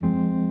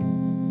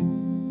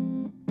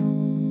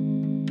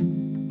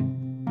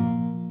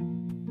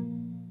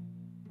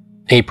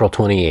April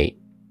 28.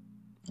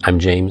 I'm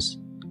James,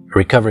 a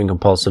recovering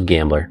compulsive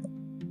gambler.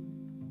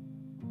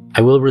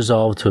 I will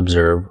resolve to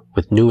observe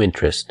with new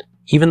interest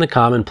even the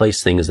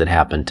commonplace things that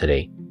happen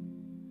today.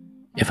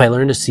 If I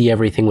learn to see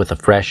everything with a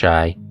fresh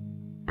eye,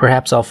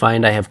 perhaps I'll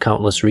find I have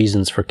countless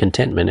reasons for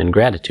contentment and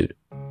gratitude.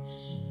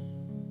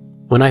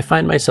 When I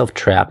find myself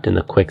trapped in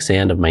the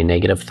quicksand of my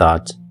negative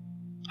thoughts,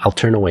 I'll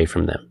turn away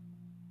from them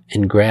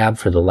and grab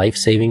for the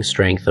life-saving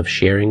strength of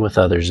sharing with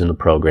others in the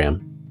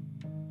program.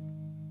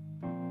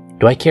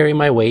 Do I carry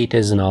my weight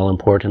as an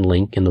all-important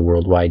link in the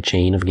worldwide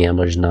chain of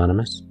Gamblers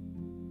Anonymous?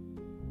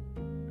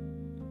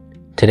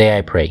 Today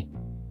I pray.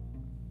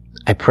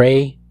 I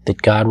pray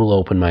that God will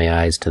open my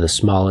eyes to the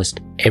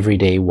smallest,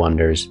 everyday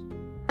wonders,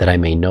 that I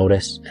may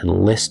notice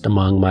and list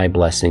among my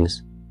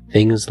blessings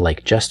things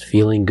like just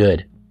feeling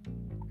good,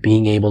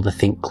 being able to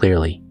think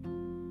clearly.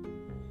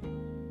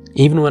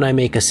 Even when I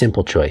make a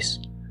simple choice,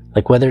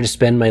 like whether to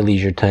spend my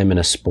leisure time in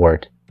a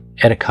sport,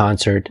 at a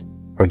concert,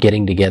 or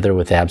getting together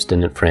with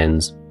abstinent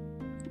friends,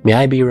 may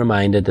I be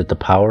reminded that the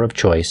power of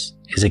choice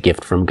is a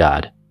gift from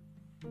God.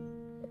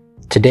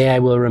 Today I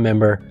will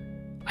remember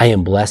I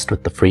am blessed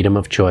with the freedom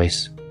of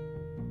choice.